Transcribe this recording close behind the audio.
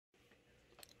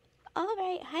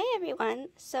Alright, hi everyone.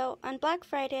 So on Black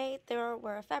Friday there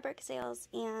were fabric sales,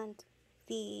 and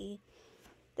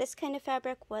this kind of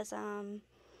fabric was on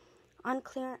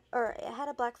clearance, or it had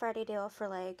a Black Friday deal for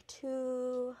like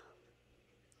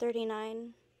 $2.39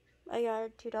 a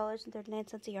yard,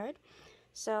 $2.39 a yard.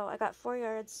 So I got 4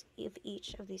 yards of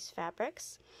each of these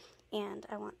fabrics, and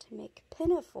I want to make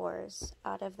pinafores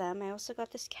out of them. I also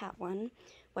got this cat one,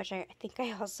 which I think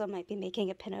I also might be making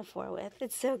a pinafore with.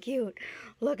 It's so cute.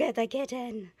 Look at the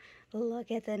kitten.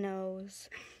 Look at the nose.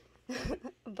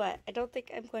 But I don't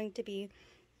think I'm going to be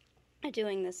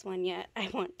doing this one yet. I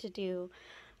want to do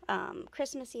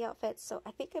Christmassy outfits, so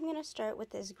I think I'm going to start with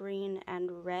this green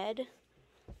and red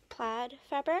plaid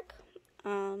fabric.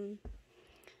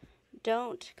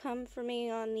 Don't come for me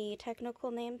on the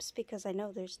technical names, because I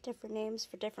know there's different names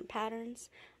for different patterns,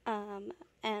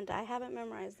 and I haven't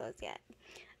memorized those yet.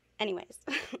 Anyways,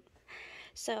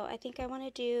 so I think I want to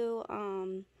do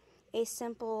a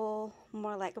simple,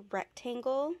 more like a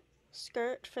rectangle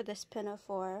skirt for this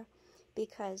pinafore,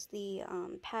 because the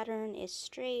pattern is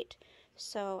straight,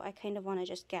 so I kind of want to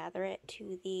just gather it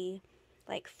to the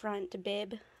like front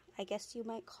bib, I guess you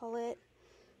might call it,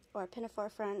 or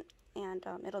pinafore front, and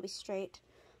it'll be straight.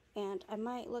 And I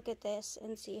might look at this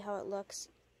and see how it looks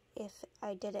if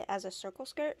I did it as a circle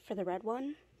skirt for the red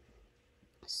one.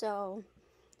 So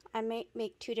I might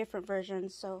make 2 different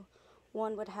versions, so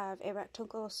one would have a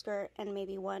rectangle skirt and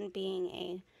maybe one being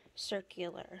a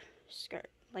circular skirt,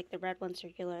 like the red one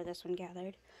circular, this one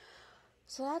gathered.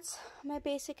 So that's my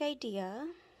basic idea.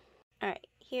 Alright,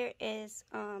 here is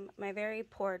my very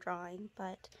poor drawing,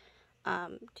 but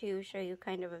to show you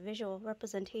kind of a visual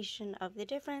representation of the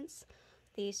difference.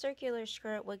 The circular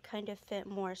skirt would kind of fit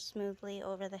more smoothly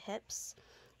over the hips.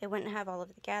 It wouldn't have all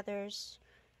of the gathers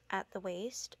at the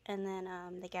waist, and then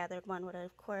the gathered one would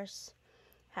of course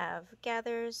have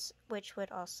gathers, which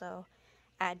would also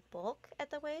add bulk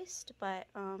at the waist, but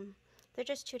they're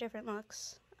just 2 different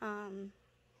looks.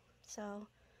 So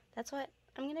that's what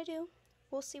I'm gonna do.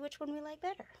 We'll see which one we like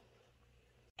better.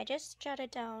 I just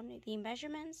jotted down the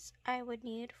measurements I would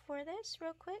need for this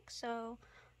real quick. So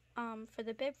for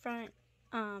the bib front,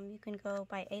 you can go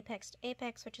by apex to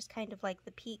apex, which is kind of like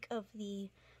the peak of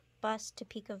the bust to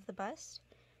peak of the bust.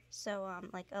 So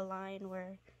like a line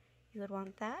where you would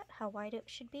want that, how wide it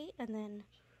should be, and then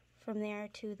from there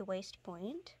to the waist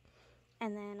point.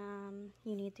 And then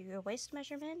you need your waist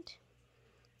measurement,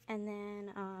 and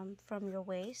then from your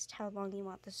waist, how long you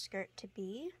want the skirt to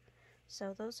be.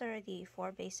 So those are the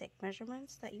 4 basic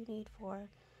measurements that you need for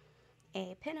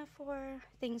a pinafore.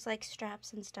 Things like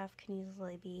straps and stuff can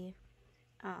easily be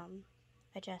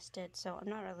adjusted, so I'm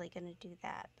not really going to do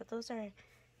that. But those are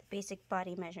the basic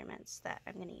body measurements that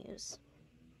I'm going to use.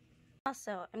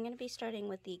 Also, I'm going to be starting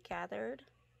with the gathered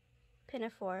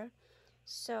pinafore.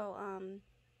 So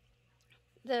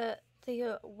the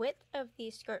width of the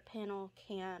skirt panel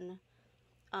can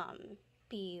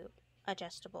be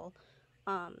adjustable.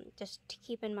 Just to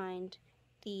keep in mind,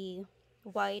 the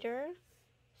wider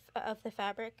of the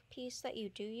fabric piece that you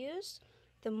do use,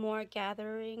 the more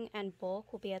gathering and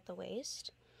bulk will be at the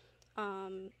waist.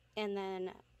 And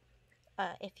then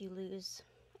if you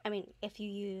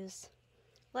use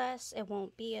less, it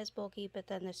won't be as bulky, but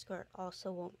then the skirt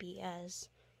also won't be as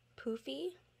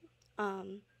poofy,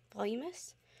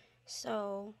 voluminous.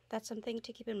 So that's something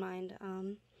to keep in mind.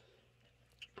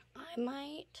 I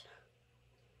might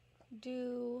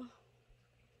do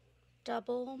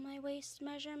double my waist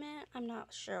measurement. I'm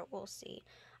not sure. We'll see.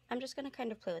 I'm just going to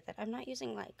kind of play with it. I'm not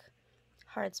using like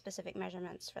hard specific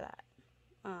measurements for that.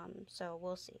 So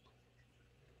we'll see.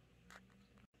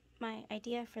 My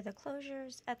idea for the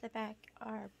closures at the back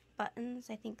are buttons.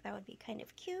 I think that would be kind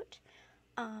of cute.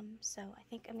 So I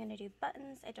think I'm going to do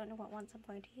buttons. I don't know what ones I'm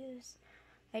going to use.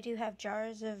 I do have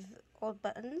jars of old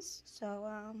buttons, so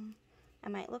I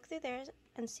might look through there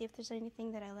and see if there's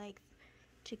anything that I like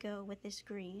to go with this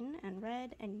green and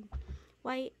red and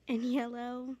white and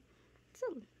yellow. It's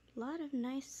a lot of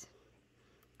nice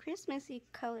Christmassy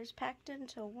colors packed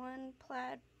into one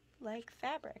plaid-like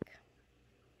fabric.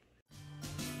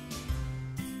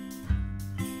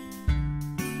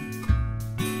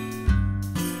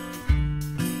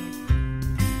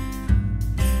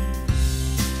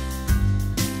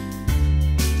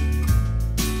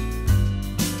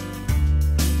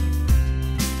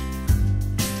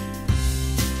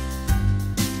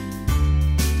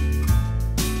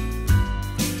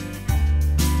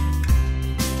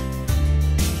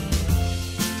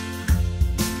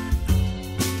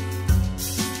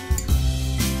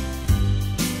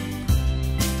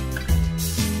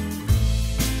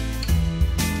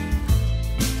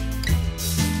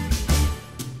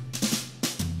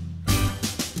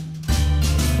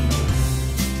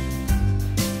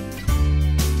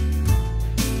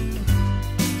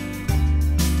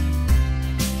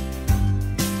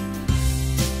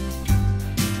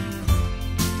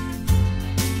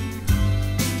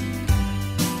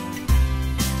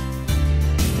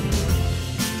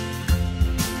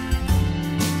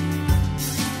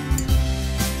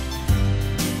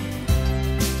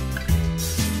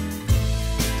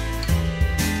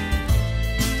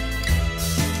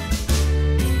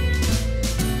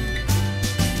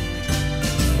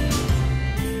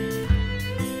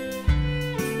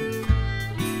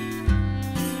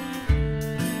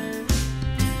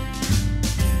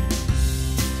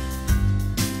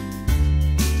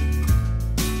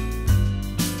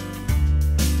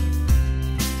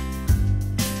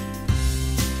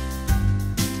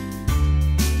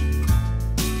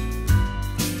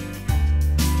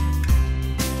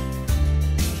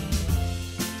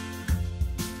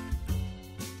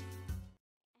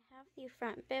 the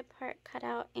front bib part cut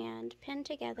out and pinned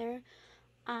together.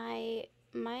 I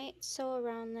might sew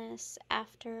around this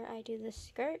after I do the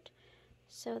skirt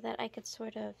so that I could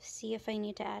sort of see if I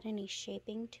need to add any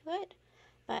shaping to it.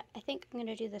 But I think I'm going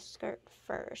to do the skirt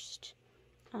first,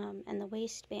 and the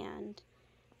waistband,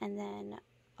 and then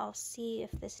I'll see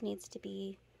if this needs to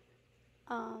be,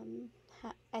 I'll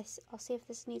see if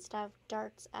this needs to have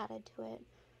darts added to it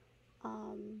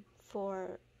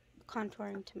for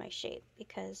contouring to my shape,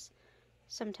 because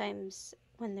sometimes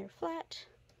when they're flat,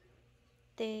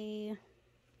 they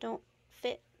don't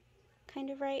fit kind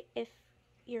of right if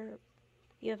you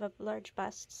have a large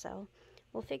bust, so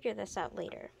we'll figure this out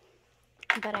later.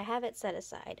 But I have it set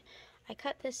aside. I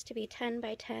cut this to be 10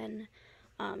 by 10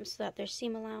 so that there's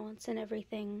seam allowance and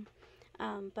everything,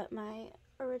 but my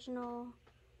original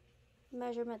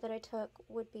measurement that I took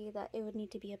would be that it would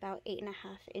need to be about 8.5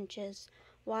 inches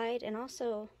wide and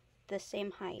also the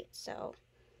same height, so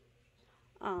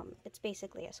it's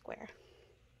basically a square.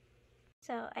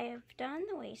 So I have done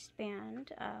the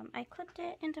waistband. I clipped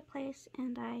it into place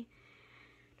and I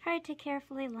tried to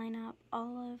carefully line up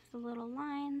all of the little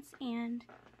lines, and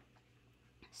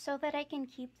so that I can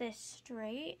keep this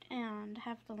straight and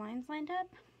have the lines lined up,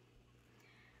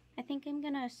 I think I'm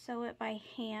gonna sew it by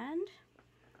hand.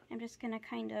 I'm just gonna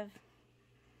kind of,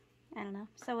 I don't know,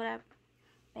 sew it up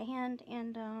by hand,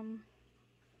 and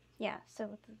yeah, so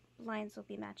the lines will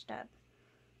be matched up.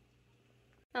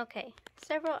 Okay,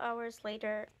 several hours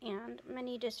later and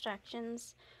many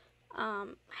distractions. I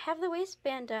have the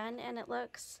waistband done and it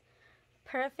looks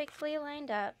perfectly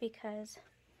lined up because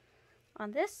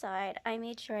on this side I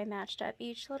made sure I matched up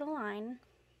each little line,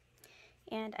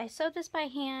 and I sewed this by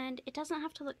hand. It doesn't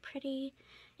have to look pretty.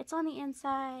 It's on the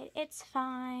inside. It's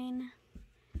fine.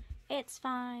 It's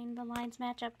fine. The lines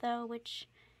match up though, which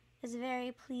is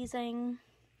very pleasing.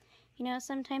 You know,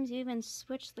 sometimes you even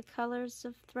switch the colors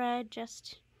of thread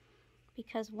just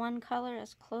because one color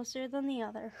is closer than the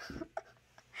other.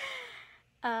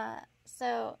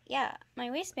 So yeah,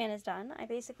 my waistband is done. I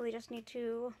basically just need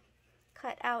to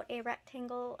cut out a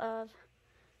rectangle of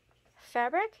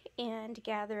fabric and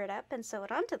gather it up and sew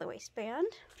it onto the waistband.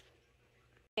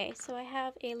 Okay, so I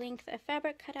have a length of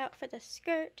fabric cut out for the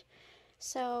skirt.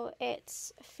 So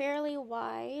it's fairly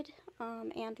wide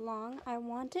and long. I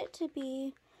want it to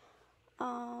be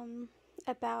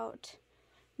about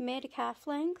mid-calf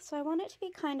length, so I want it to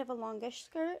be kind of a longish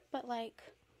skirt, but like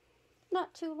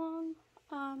not too long.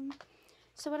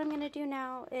 So what I'm going to do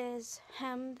now is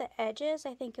hem the edges.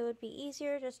 I think it would be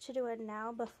easier just to do it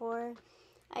now before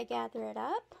I gather it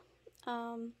up.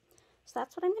 So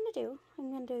that's what I'm going to do.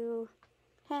 I'm going to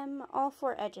hem all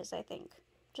 4 edges, I think,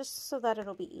 just so that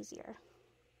it'll be easier.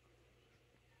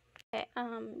 Okay,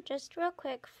 just real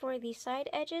quick for the side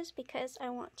edges, because I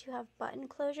want to have button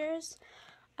closures,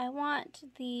 I want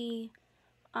the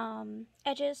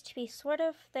edges to be sort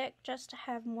of thick just to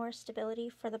have more stability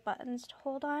for the buttons to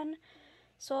hold on.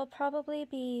 So I'll probably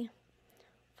be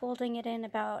folding it in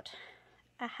about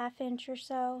a ½ inch or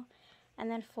so,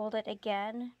 and then fold it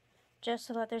again just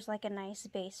so that there's like a nice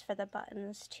base for the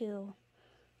buttons to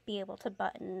be able to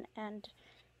button, and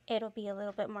it'll be a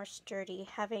little bit more sturdy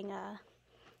having a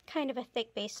kind of a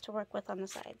thick base to work with on the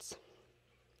sides.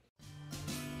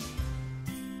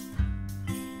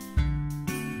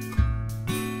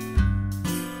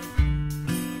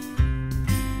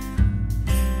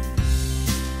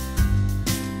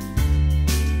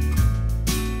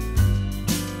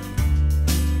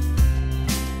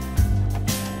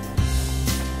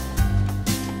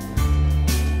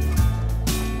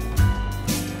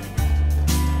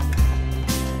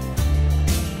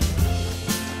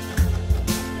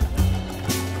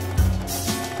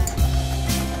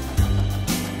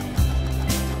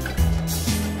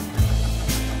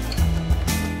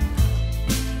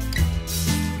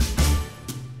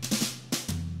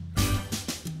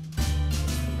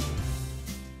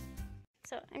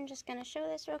 So I'm just going to show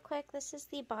this real quick. This is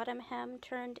the bottom hem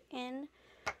turned in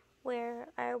where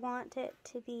I want it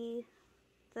to be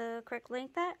the correct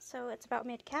length at, so it's about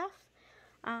mid-calf.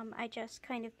 I just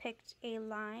kind of picked a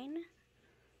line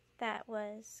that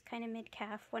was kind of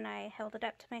mid-calf when I held it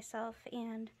up to myself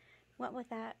and went with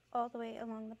that all the way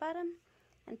along the bottom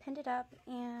and pinned it up,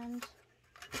 and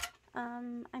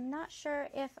I'm not sure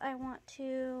if I want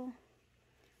to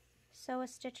sew a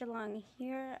stitch along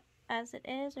here as it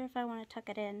is, or if I want to tuck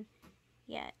it in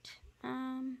yet.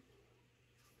 I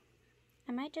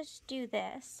might just do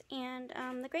this, and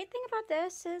the great thing about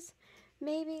this is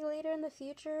maybe later in the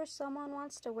future someone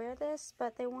wants to wear this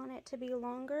but they want it to be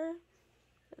longer.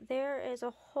 There is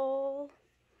a whole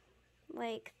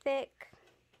like thick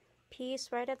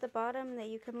piece right at the bottom that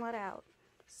you can let out,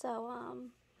 So,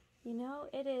 you know,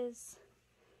 it is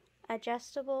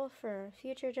adjustable for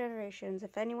future generations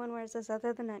if anyone wears this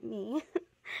other than me.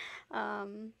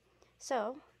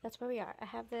 So that's where we are. I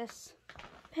have this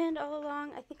pinned all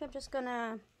along. I think I'm just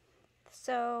gonna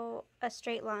sew a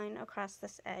straight line across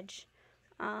this edge,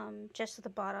 just so the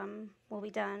bottom will be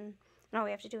done. And all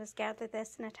we have to do is gather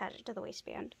this and attach it to the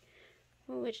waistband,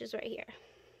 which is right here.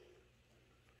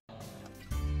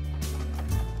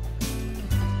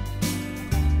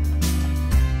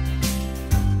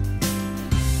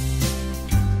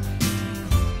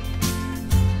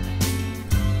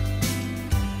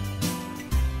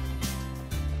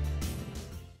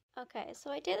 Okay,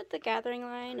 so I did the gathering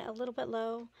line a little bit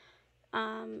low,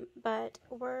 but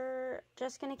we're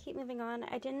just going to keep moving on.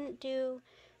 I didn't do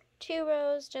 2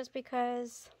 rows just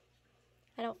because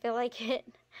I don't feel like it.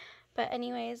 But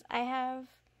anyways, I have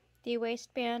the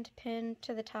waistband pinned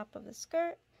to the top of the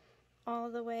skirt all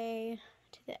the way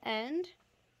to the end.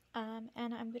 And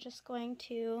I'm just going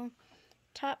to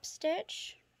top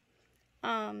stitch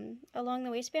along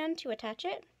the waistband to attach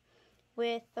it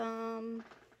with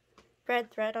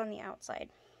red thread on the outside.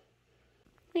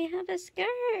 We have a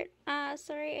skirt.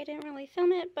 Sorry I didn't really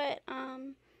film it, but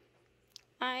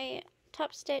I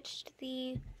top stitched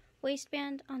the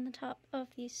waistband on the top of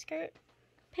the skirt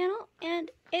panel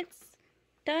and it's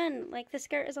done. Like, the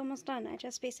skirt is almost done. I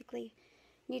just basically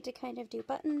need to kind of do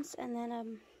buttons and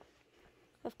then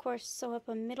of course sew up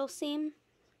a middle seam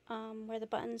where the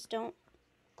buttons don't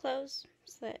close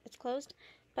so that it's closed.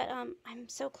 But I'm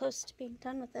so close to being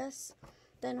done with this.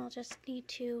 Then I'll just need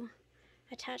to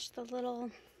attach the little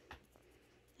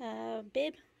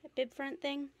bib front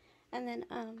thing, and then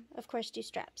of course do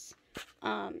straps.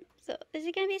 So this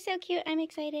is gonna be so cute. I'm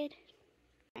excited.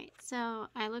 Alright, so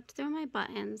I looked through my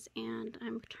buttons and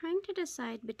I'm trying to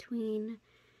decide between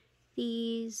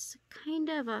these kind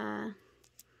of a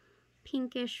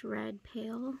pinkish red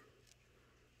pale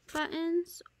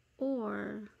buttons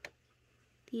or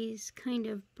these kind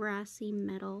of brassy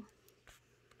metal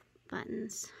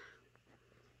buttons.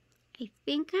 I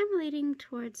think I'm leaning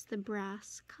towards the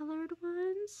brass colored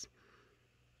ones.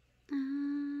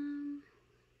 I'm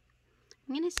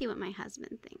gonna see what my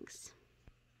husband thinks.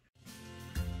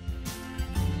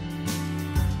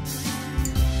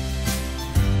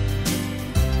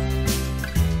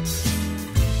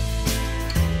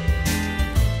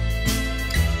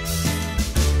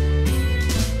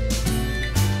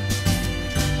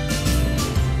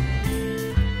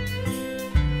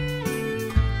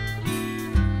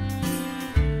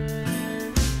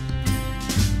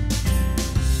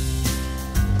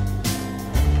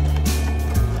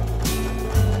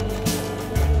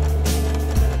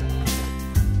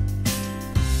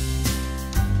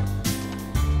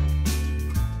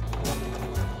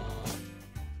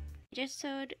 Just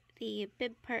sewed the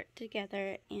bib part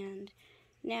together, and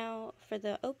now for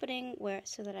the opening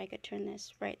so that I could turn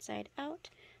this right side out,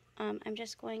 I'm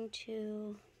just going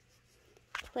to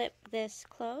clip this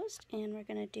closed, and we're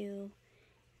going to do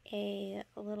a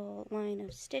little line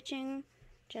of stitching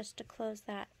just to close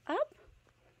that up.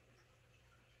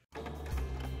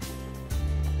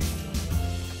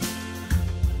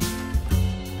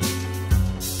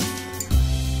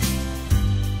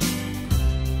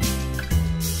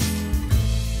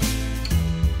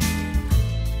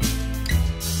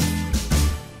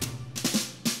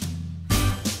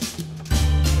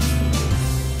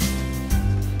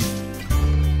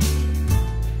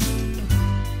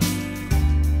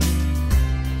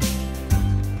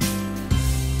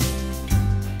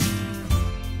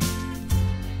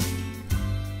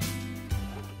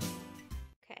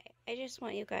 I just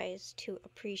want you guys to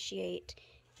appreciate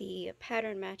the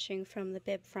pattern matching from the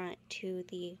bib front to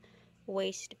the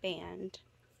waistband.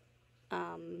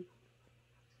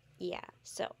 Yeah,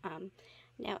 so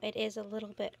now it is a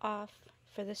little bit off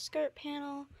for the skirt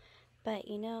panel, but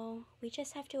you know, we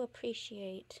just have to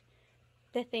appreciate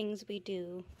the things we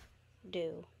do.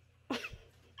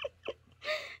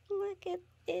 Look at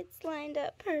it's lined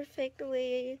up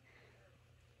perfectly.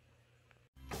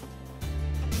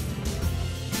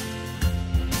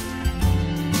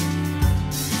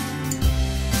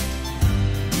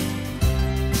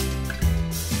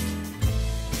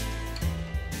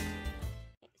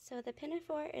 So the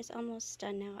pinafore is almost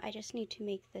done now. I just need to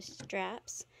make the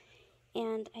straps,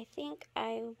 and I think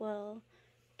I will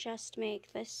just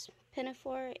make this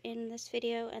pinafore in this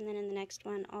video, and then in the next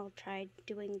one I'll try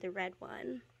doing the red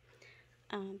one.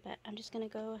 But I'm just going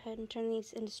to go ahead and turn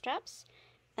these into straps,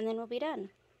 and then we'll be done.